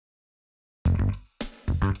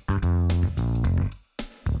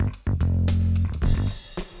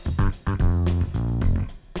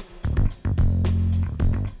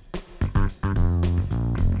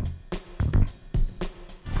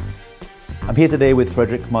I'm here today with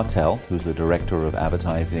Frederick Martel, who's the Director of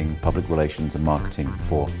Advertising, Public Relations and Marketing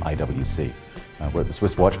for IWC. We're at the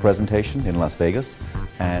Swiss Watch presentation in Las Vegas,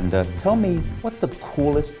 and tell me, what's the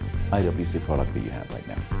coolest IWC product that you have right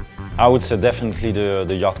now? I would say definitely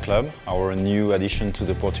the Yacht Club, our new addition to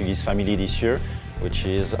the Portuguese family this year, which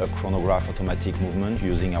is a chronograph automatic movement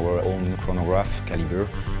using our own chronograph caliber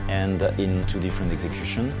and in two different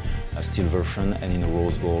executions, a steel version and in a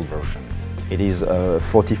rose gold version. It is a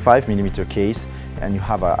 45mm case, and you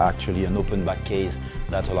have actually an open back case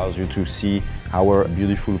that allows you to see our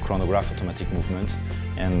beautiful chronograph automatic movement,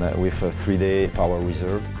 and with a 3-day power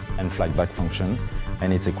reserve and flight back function,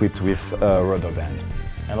 and it's equipped with a rubber band.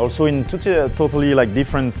 And also in totally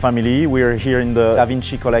different family, we're here in the Da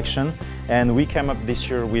Vinci collection, and we came up this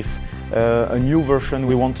year with a new version.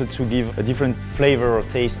 We wanted to give a different flavor or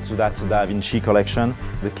taste to that Da Vinci collection.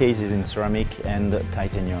 The case is in ceramic and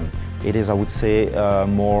titanium. It is, I would say, a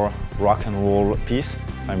more rock and roll piece,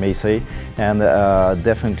 if I may say, and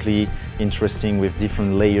definitely interesting with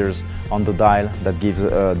different layers on the dial that gives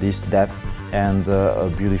this depth, and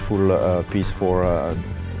a beautiful piece for,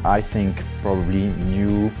 I think, probably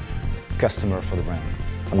new customer for the brand.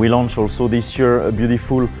 We launched also this year a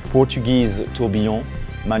beautiful Portuguese tourbillon,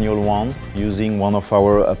 manual one, using one of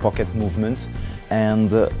our pocket movements, and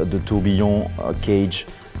the tourbillon cage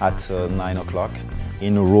at 9 o'clock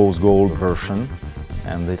in a rose gold version.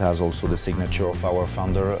 And it has also the signature of our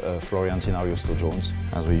founder, Floriantin Ariosto-Jones,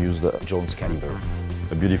 as we use the Jones caliber.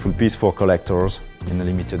 A beautiful piece for collectors in a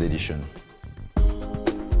limited edition.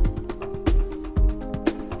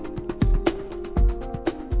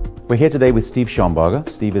 We're here today with Steve Schomburger.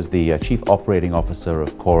 Steve is the Chief Operating Officer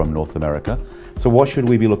of Quorum North America. So what should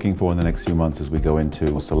we be looking for in the next few months as we go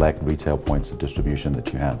into select retail points of distribution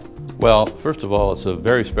that you have? Well, first of all, it's a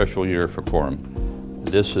very special year for Quorum.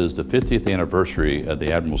 This is the 50th anniversary of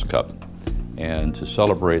the Admiral's Cup. And to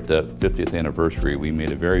celebrate that 50th anniversary, we made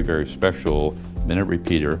a very, very special minute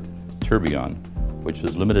repeater tourbillon, which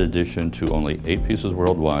is limited edition to only 8 pieces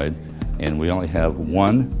worldwide, and we only have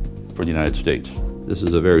 1 for the United States. This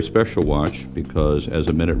is a very special watch because as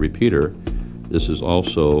a minute repeater, this is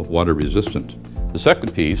also water resistant. The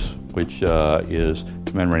second piece, which is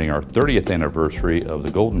commemorating our 30th anniversary of the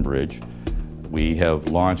Golden Bridge, we have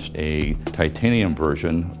launched a titanium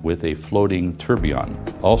version with a floating tourbillon.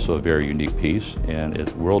 Also a very unique piece, and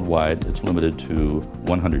it's worldwide. It's limited to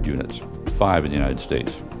 100 units, 5 in the United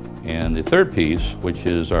States. And the third piece, which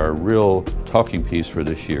is our real talking piece for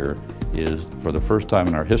this year, is for the first time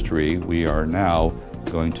in our history, we are now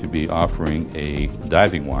going to be offering a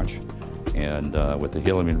diving watch, and with the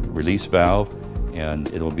helium release valve,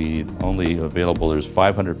 and it'll be only available, there's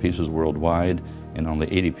 500 pieces worldwide and only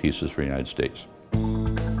 80 pieces for the United States.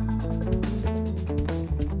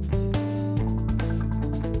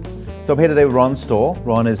 So I'm here today with Ron Storr.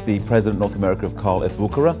 Ron is the President North America of Carl F.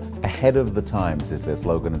 Bucherer. Ahead of the times is their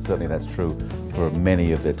slogan, and certainly that's true for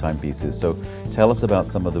many of their timepieces. So tell us about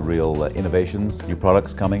some of the real innovations, new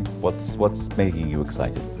products coming. What's making you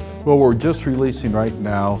excited? Well, we're just releasing right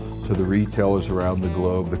now to the retailers around the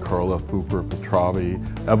globe the Carl F. Bucherer Petravi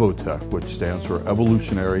Evotech, which stands for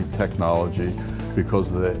Evolutionary Technology,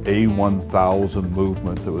 because of the A1000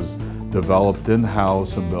 movement that was developed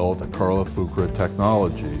in-house and built at Carl F. Bucherer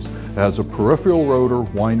Technologies. It has a peripheral rotor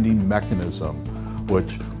winding mechanism,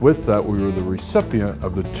 which with that we were the recipient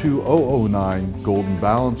of the 2009 Golden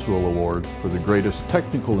Balance Wheel Award for the greatest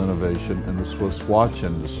technical innovation in the Swiss watch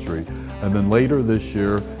industry. And then later this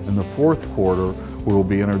year, in the 4th quarter, we will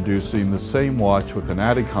be introducing the same watch with an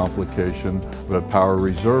added complication of a power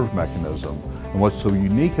reserve mechanism. And what's so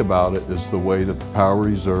unique about it is the way that the power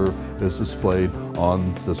reserve is displayed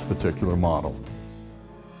on this particular model.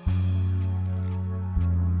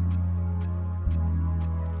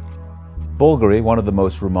 Bulgari, one of the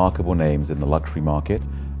most remarkable names in the luxury market,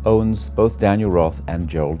 owns both Daniel Roth and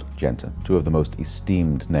Gerald Genta, 2 of the most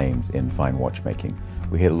esteemed names in fine watchmaking.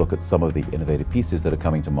 We're here to look at some of the innovative pieces that are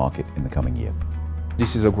coming to market in the coming year.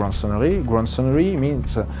 This is a grand sonnerie. Grand sonnerie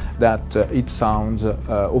means that it sounds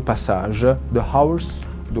au passage the hours,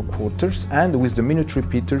 the quarters, and with the minute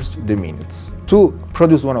repeaters, the minutes. To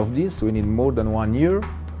produce one of these, we need more than 1 year,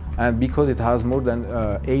 and because it has more than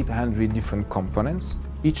 800 different components,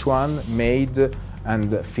 each one made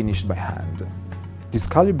and finished by hand. This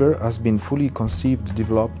caliber has been fully conceived,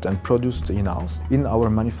 developed and produced in-house in our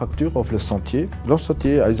manufacture of Le Sentier. Le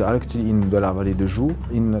Sentier is actually in the La Vallée de Joux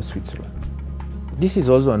in Switzerland. This is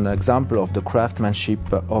also an example of the craftsmanship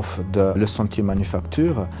of the Le Sentier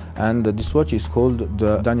manufacture, and this watch is called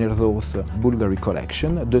the Daniel Roth Bulgari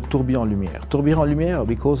collection, the Tourbillon Lumière. Tourbillon Lumière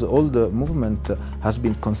because all the movement has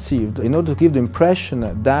been conceived in order to give the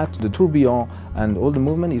impression that the tourbillon and all the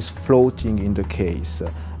movement is floating in the case.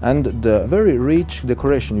 And the very rich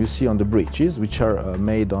decoration you see on the breeches, which are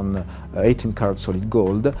made on 18-karat solid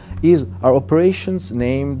gold, are operations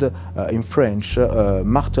named in French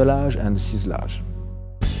martelage and ciselage.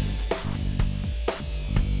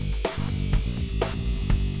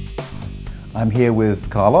 I'm here with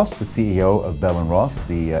Carlos, the CEO of Bell & Ross,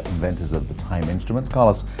 the inventors of the time instruments.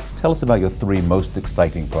 Carlos, tell us about your three most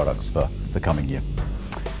exciting products for the coming year.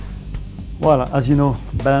 Well, as you know,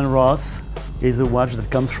 Bell & Ross is a watch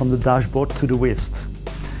that comes from the dashboard to the wrist,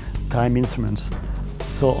 time instruments.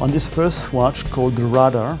 So on this first watch called the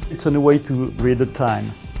Radar, it's a new way to read the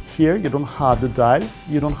time. Here you don't have the dial,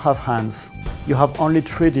 you don't have hands. You have only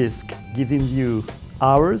 3 discs giving you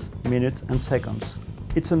hours, minutes and seconds.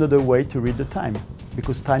 It's another way to read the time,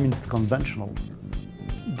 because time is conventional.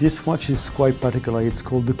 This watch is quite particular, it's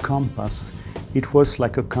called the Compass. It works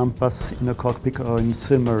like a compass in a cockpit or in a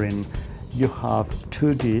submarine. You have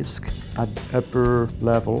 2 discs at the upper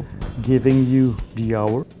level, giving you the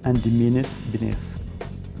hour and the minutes beneath.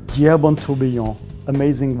 The Airborne Tourbillon,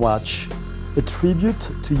 amazing watch. A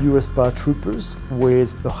tribute to US paratroopers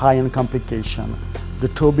with a high-end complication. The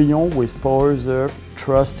tourbillon with power reserve,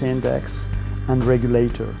 thrust index, and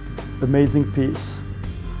regulator. Amazing piece,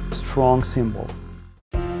 strong symbol.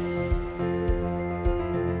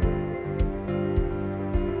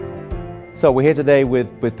 So we're here today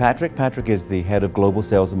with Patrick. Patrick is the head of global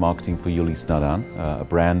sales and marketing for Ulysse Nardin, a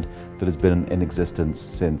brand that has been in existence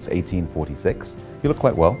since 1846. You look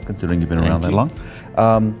quite well, considering you've been around that long.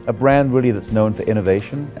 A brand really that's known for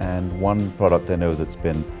innovation, and one product I know that's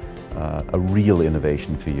been a real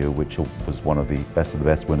innovation for you, which was one of the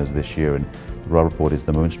best winners this year, and the Raw Report is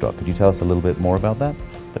the Moonstruck. Could you tell us a little bit more about that?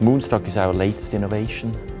 The Moonstruck is our latest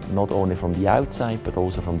innovation, not only from the outside but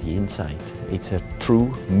also from the inside. It's a true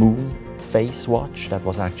moon face watch. That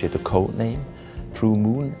was actually the code name, True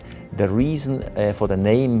Moon. The reason for the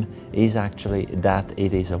name is actually that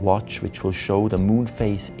it is a watch which will show the moon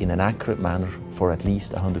phase in an accurate manner for at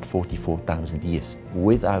least 144,000 years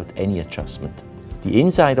without any adjustment. The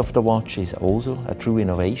inside of the watch is also a true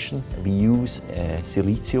innovation. We use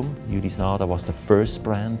silicium. Ulysse Nardin was the first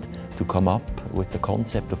brand to come up with the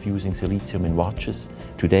concept of using silicium in watches.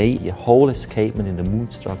 Today, the whole escapement in the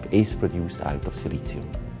Moonstruck is produced out of silicium.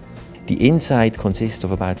 The inside consists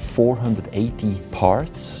of about 480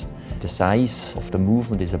 parts. The size of the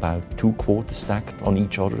movement is about 2 quarters stacked on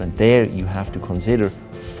each other, and there you have to consider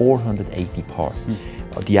 480 parts.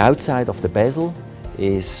 The outside of the bezel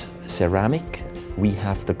is ceramic. We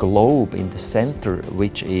have the globe in the center,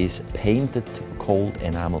 which is painted cold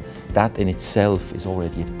enamel. That in itself is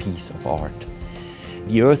already a piece of art.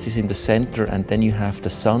 The Earth is in the center, and then you have the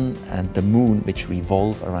sun and the moon which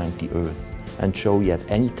revolve around the Earth and show you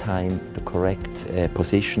at any time the correct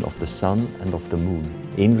position of the sun and of the moon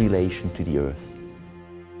in relation to the Earth.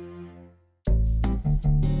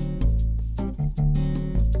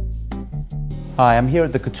 Hi, I'm here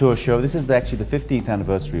at the Couture Show. This is actually the 15th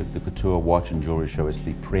anniversary of the Couture Watch and Jewelry Show. It's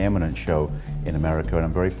the preeminent show in America, and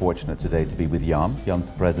I'm very fortunate today to be with Jan. Jan's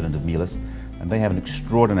the president of Milas, and they have an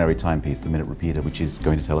extraordinary timepiece, the Minute Repeater, which he's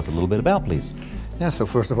going to tell us a little bit about, please. Yeah, so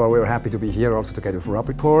first of all, we're happy to be here also together with Raw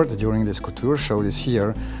Report during this Couture Show this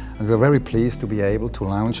year. And we're very pleased to be able to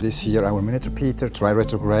launch this year our Minute Repeater,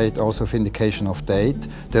 tri-retrograde, also with indication of date.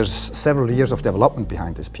 There's several years of development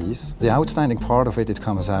behind this piece. The outstanding part of it, it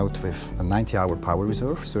comes out with a 90-hour power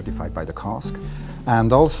reserve, certified by the CASC.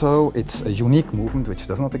 And also, it's a unique movement which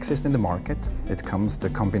does not exist in the market. It comes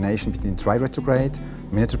the combination between tri-retrograde,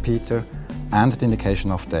 Minute Repeater, and the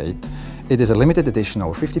indication of date. It is a limited edition,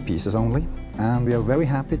 over 50 pieces only, and we are very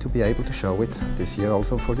happy to be able to show it this year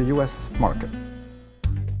also for the US market.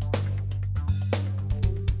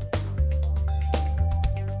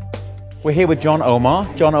 We're here with John Omar.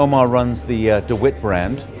 John Omar runs the DeWitt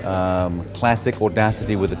brand, classic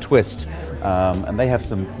audacity with a twist, and they have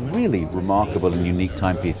some really remarkable and unique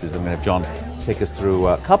timepieces. I'm going to have John take us through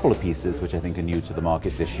a couple of pieces which I think are new to the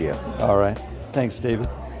market this year. All right, thanks David.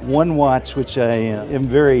 One watch which I am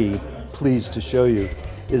very pleased to show you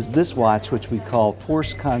is this watch, which we call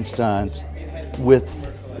Force Constant with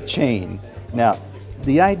chain. Now,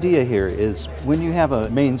 the idea here is when you have a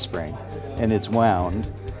mainspring and it's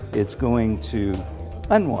wound, it's going to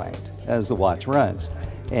unwind as the watch runs.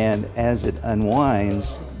 And as it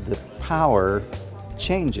unwinds, the power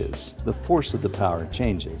changes, the force of the power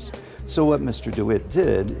changes. So what Mr. DeWitt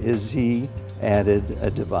did is he added a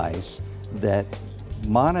device that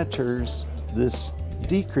monitors this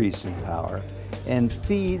decrease in power and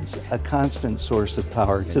feeds a constant source of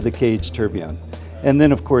power to the cage tourbillon. And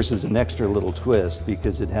then, of course, as an extra little twist,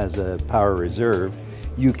 because it has a power reserve,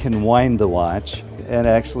 you can wind the watch and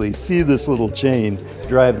actually see this little chain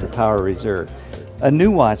drive the power reserve. A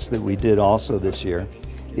new watch that we did also this year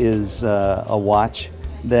is a watch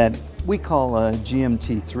that we call a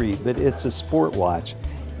GMT3, but it's a sport watch.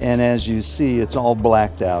 And as you see, it's all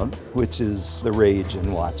blacked out, which is the rage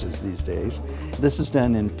in watches these days. This is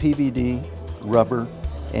done in PVD, rubber,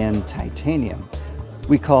 and titanium.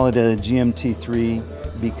 We call it a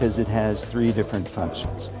GMT3 because it has 3 different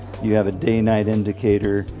functions. You have a day-night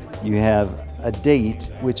indicator, you have a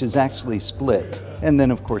date, which is actually split, and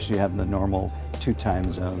then of course you have the normal 2 time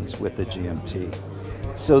zones with the GMT.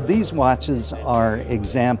 So these watches are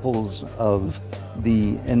examples of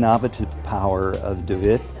the innovative power of De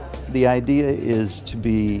Wit. The idea is to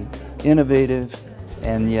be innovative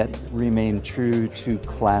and yet remain true to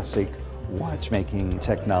classic watchmaking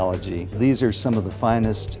technology. These are some of the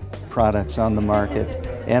finest products on the market,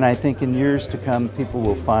 and I think in years to come people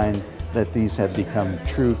will find that these have become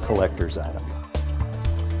true collector's items.